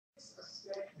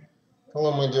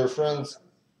Hello, my dear friends.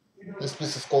 This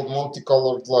piece is called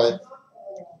Multicolored Life.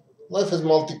 Life is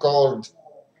multicolored,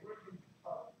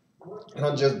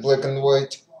 not just black and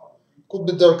white. Could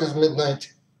be dark as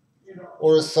midnight,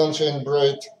 or as sunshine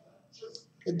bright.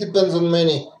 It depends on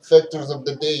many factors of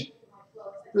the day.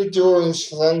 Pretty orange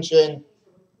sunshine,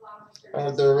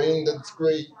 or the rain that's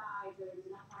gray.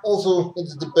 Also,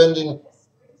 it's depending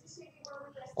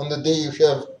on the day you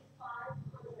have.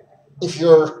 If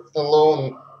you're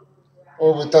alone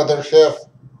or with other half,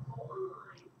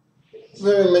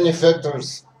 very many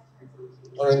factors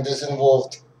are in this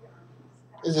involved.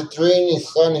 Is it rainy,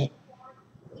 sunny?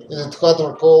 Is it hot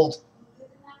or cold?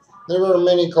 There are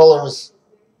many colors: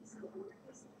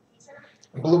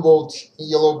 blue boat,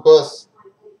 yellow bus.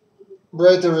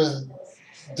 Brighter is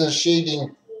the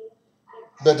shading,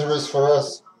 better is for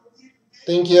us.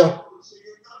 Thank you.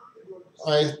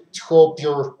 I hope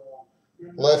your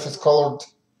life is colored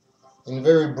in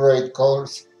very bright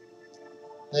colors.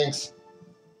 Thanks.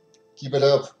 Keep it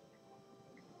up.